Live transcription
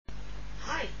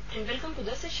Hi and welcome to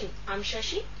the session. I'm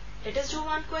Shashi. Let us do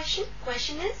one question.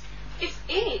 Question is, if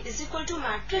A is equal to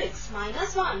matrix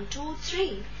minus 1, 2,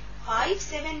 3, 5,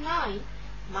 7, 9,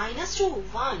 minus 2,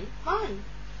 1, 1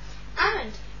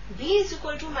 and B is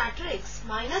equal to matrix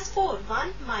minus 4,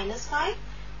 1, minus 5,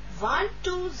 1,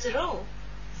 2, 0,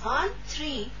 1,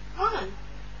 3, 1,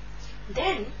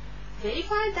 then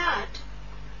verify that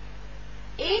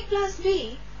A plus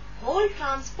B whole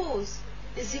transpose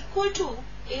is equal to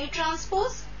A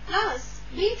transpose plus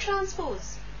B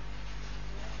transpose.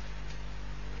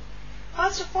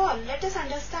 First of all, let us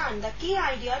understand the key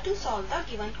idea to solve the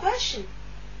given question.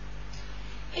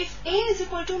 If A is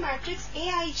equal to matrix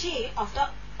Aij of the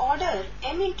order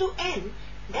m into n,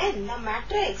 then the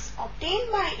matrix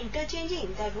obtained by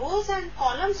interchanging the rows and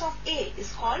columns of A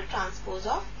is called transpose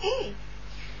of A.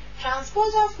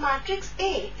 Transpose of matrix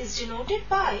A is denoted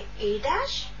by A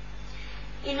dash.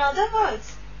 In other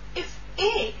words, if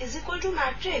A is equal to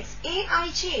matrix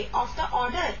Aij of the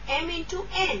order m into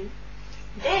n,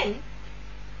 then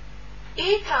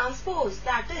A transpose,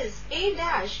 that is A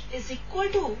dash, is equal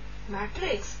to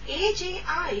matrix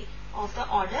Aj of the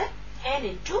order n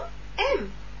into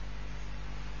m.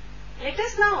 Let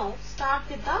us now start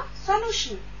with the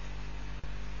solution.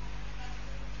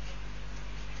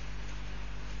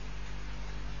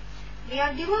 We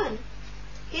are given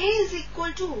A is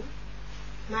equal to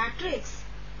matrix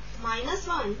minus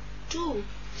 1, 2,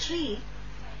 3,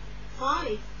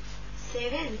 5,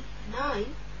 7, 9,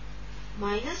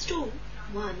 minus 2,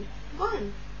 1,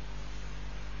 1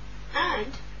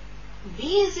 and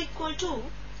B is equal to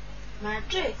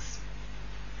matrix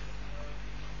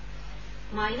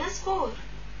minus 4,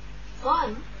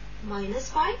 1, minus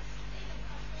 5,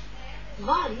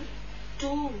 1,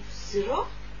 2, 0,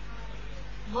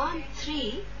 1,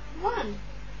 3, 1.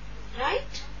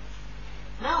 Right?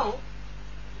 Now,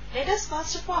 let us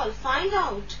first of all find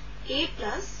out A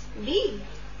plus B.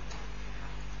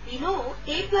 We know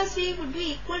A plus B would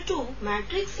be equal to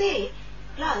matrix A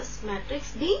plus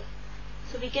matrix B.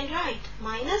 So we can write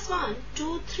minus 1,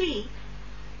 2, 3,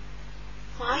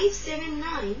 5, 7,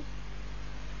 9,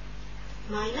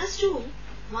 minus 2,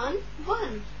 1,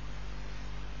 1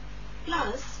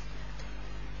 plus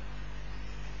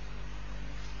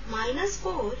minus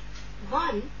 4,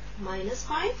 1, minus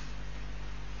 5,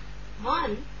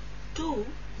 1, 2,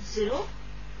 0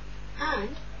 and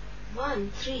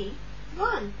 1, 3,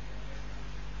 1.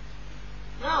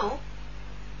 Now,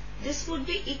 this would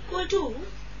be equal to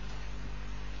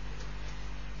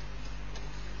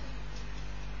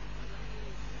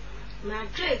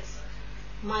matrix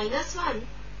minus 1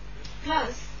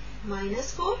 plus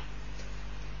minus 4,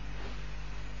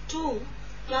 2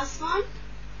 plus 1,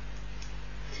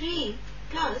 3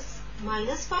 plus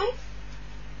minus 5.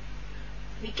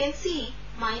 We can see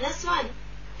minus 1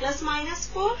 plus minus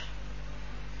 4,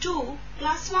 2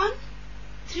 plus 1,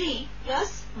 3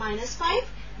 plus minus 5.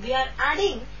 We are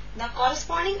adding the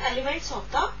corresponding elements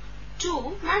of the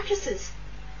two matrices.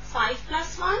 5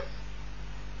 plus 1,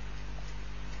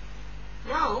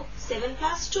 now 7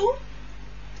 plus 2,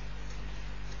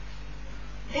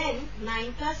 then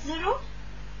 9 plus 0,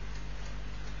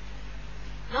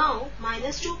 now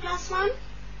minus 2 plus 1,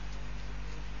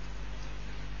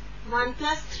 1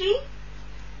 plus 3,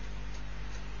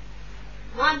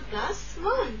 1 plus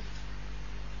 1.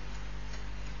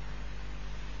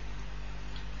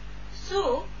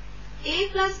 So, A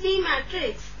plus B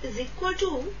matrix is equal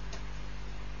to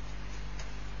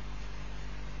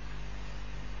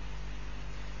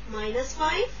minus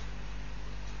 5,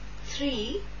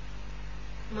 3,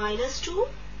 minus 2,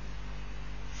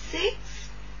 6,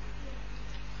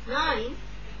 9,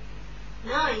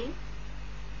 9,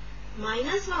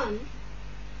 minus 1,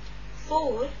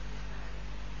 4,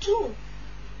 2.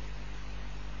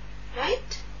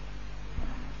 Right?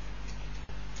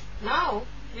 Now,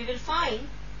 we will find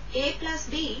A plus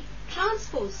B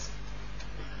transpose.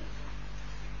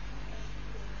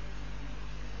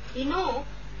 We know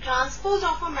transpose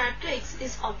of a matrix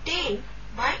is obtained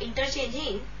by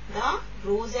interchanging the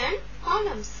rows and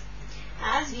columns,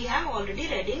 as we have already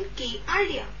read in key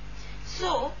idea.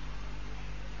 So,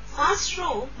 first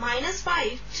row minus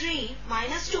 5, 3,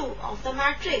 minus 2 of the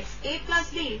matrix A plus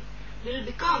B will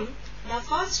become the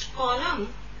first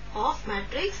column of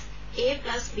matrix A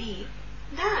plus B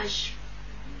dash.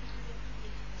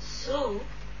 So,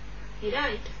 we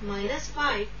write minus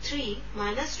 5, 3,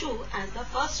 minus 2 as the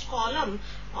first column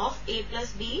of A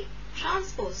plus B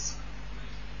transpose.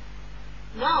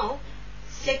 Now,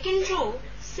 second row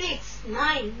 6,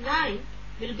 9, 9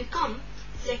 will become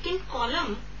second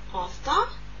column of the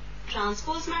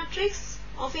transpose matrix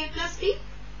of A plus B.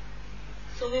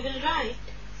 So we will write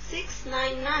 6,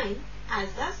 699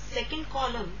 as the second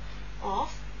column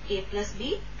of A plus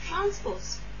B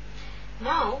transpose.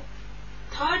 Now,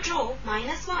 third row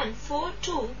 -1, 4,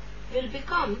 2 will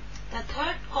become the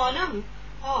third column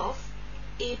of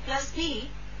A plus B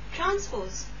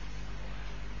transpose.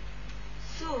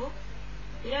 So,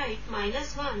 we write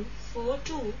 -1, 4,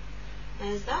 2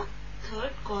 as the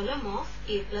third column of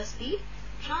A plus B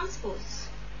transpose.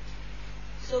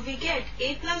 So, we get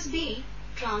A plus B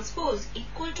transpose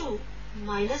equal to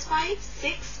 -5,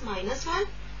 6, -1,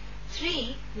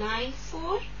 3, 9,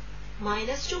 4,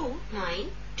 -2,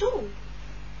 9, 2.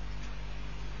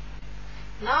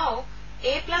 Now,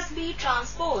 A plus B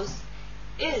transpose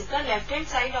is the left hand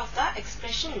side of the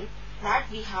expression that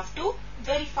we have to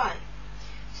verify.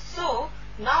 So,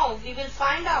 now we will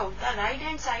find out the right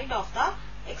hand side of the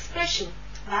expression,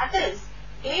 that is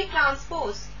A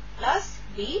transpose plus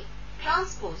B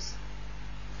transpose.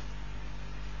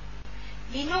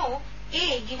 We know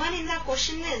A given in the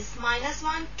question is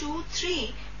 -1, 2,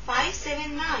 3, 5,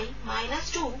 7, 9,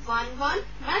 -2, 1, 1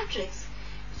 matrix.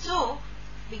 So,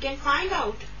 we can find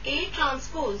out A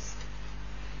transpose,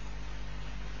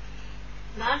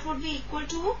 that would be equal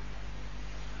to,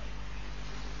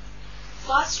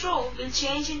 first row will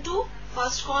change into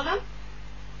first column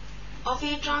of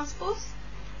A transpose,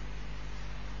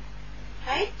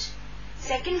 right?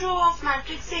 Second row of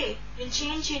matrix A will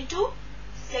change into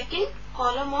second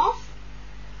column of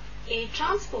A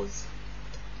transpose.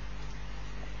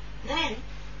 Then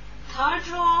third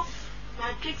row of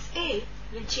matrix A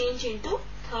will change into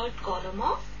third column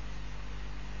of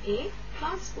A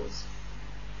transpose.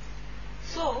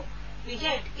 So, we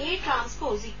get A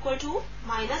transpose equal to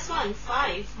 -1,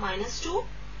 5, -2,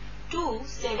 2,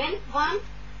 7, 1,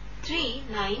 3,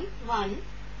 9, 1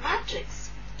 matrix,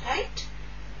 right?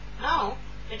 Now,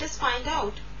 let us find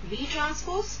out B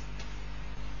transpose.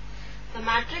 The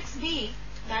matrix B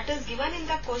that is given in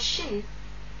the question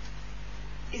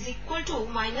is equal to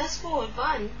 -4,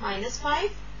 1,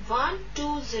 -5, 1,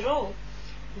 2, 0,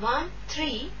 1,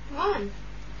 3, 1,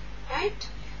 right?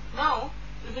 Now,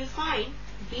 we will find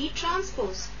B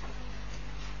transpose.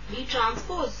 B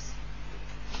transpose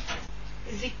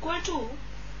is equal to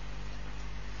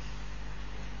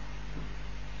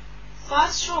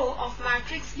first row of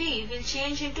matrix B will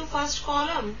change into first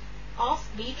column of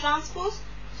B transpose.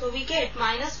 So, we get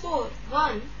 -4,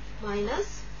 1,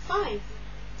 -5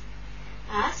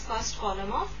 as first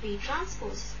column of B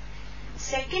transpose.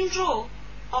 Second row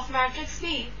of matrix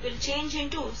B will change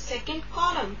into second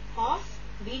column of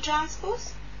B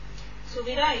transpose. So,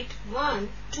 we write 1,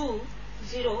 2,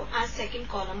 0 as second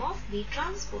column of B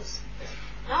transpose.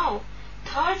 Now,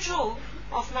 third row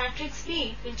of matrix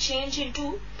B will change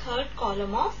into third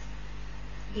column of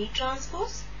B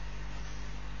transpose.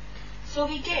 So,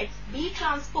 we get B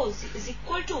transpose is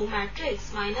equal to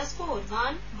matrix -4,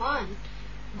 1, 1,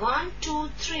 1, 2,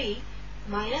 3,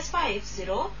 -5,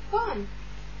 0, 1.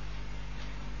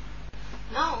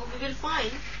 Now, we will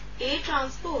find A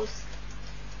transpose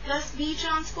plus B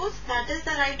transpose, that is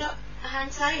the right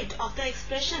hand side of the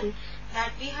expression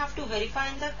that we have to verify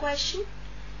in the question.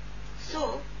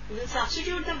 So, we will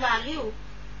substitute the value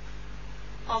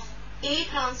of A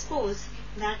transpose,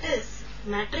 that is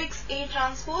matrix A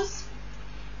transpose,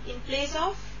 in place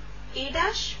of A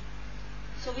dash.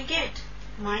 So, we get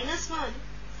 -1,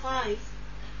 5,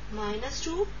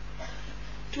 -2,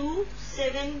 2,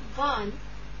 7, 1,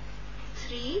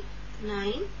 3,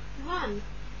 9, 1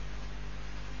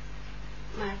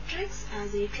 matrix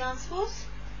as A transpose.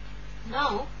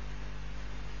 Now,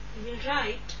 we will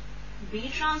write B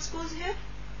transpose here,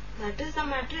 that is the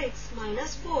matrix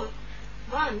 -4,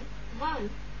 1, 1,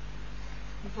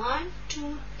 1,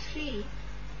 2, 3,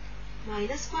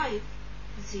 -5,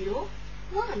 0,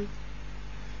 1.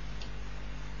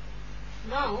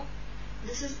 Now,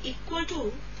 this is equal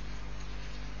to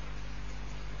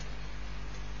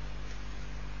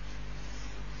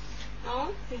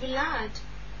now we will add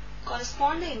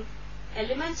corresponding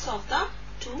elements of the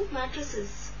two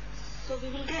matrices. So, we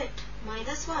will get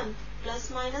 -1 plus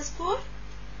 -4,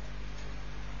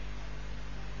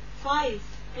 5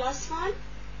 plus 1,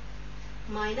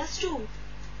 -2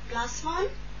 plus 1,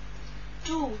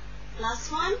 2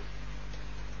 plus 1,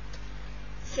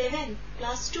 7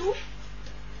 plus 2,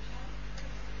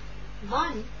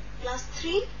 1 plus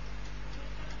 3,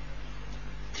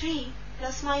 3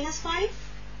 plus -5,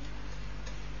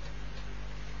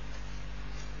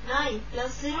 9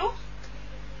 plus 0,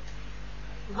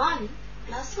 1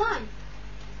 plus 1.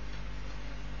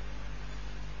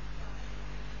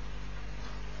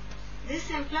 This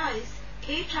implies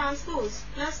A transpose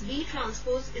plus B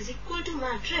transpose is equal to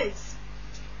matrix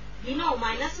We know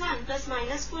minus 1 plus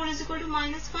minus 4 is equal to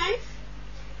minus 5.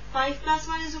 5 plus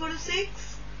 1 is equal to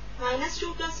 6. Minus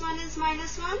 2 plus 1 is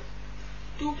minus 1.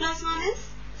 2 plus 1 is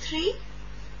 3.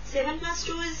 7 plus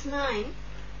 2 is 9.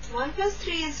 1 plus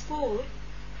 3 is 4.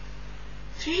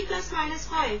 3 plus minus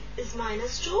 5 is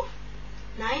minus 2.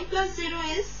 9 plus 0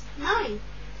 is 9.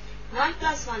 1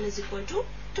 plus 1 is equal to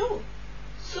 2.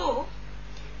 So,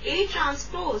 A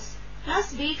transpose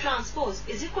plus B transpose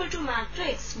is equal to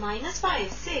matrix minus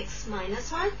 5, 6,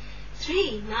 minus 1,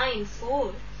 3, 9,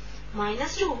 4,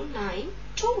 minus 2, 9,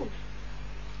 2.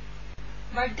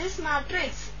 But this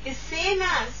matrix is same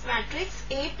as matrix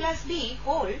A plus B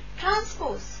whole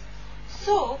transpose.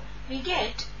 So, we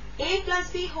get A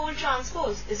plus B whole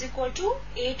transpose is equal to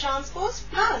A transpose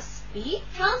plus B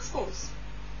transpose.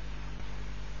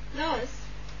 Thus,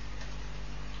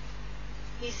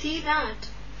 we see that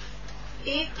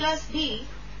A plus B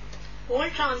whole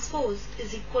transpose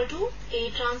is equal to A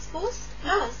transpose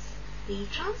plus B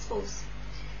transpose.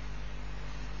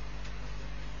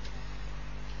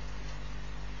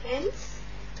 Hence,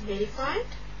 verified.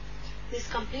 This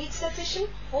completes the session.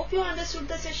 Hope you understood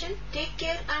the session. Take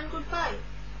care and goodbye.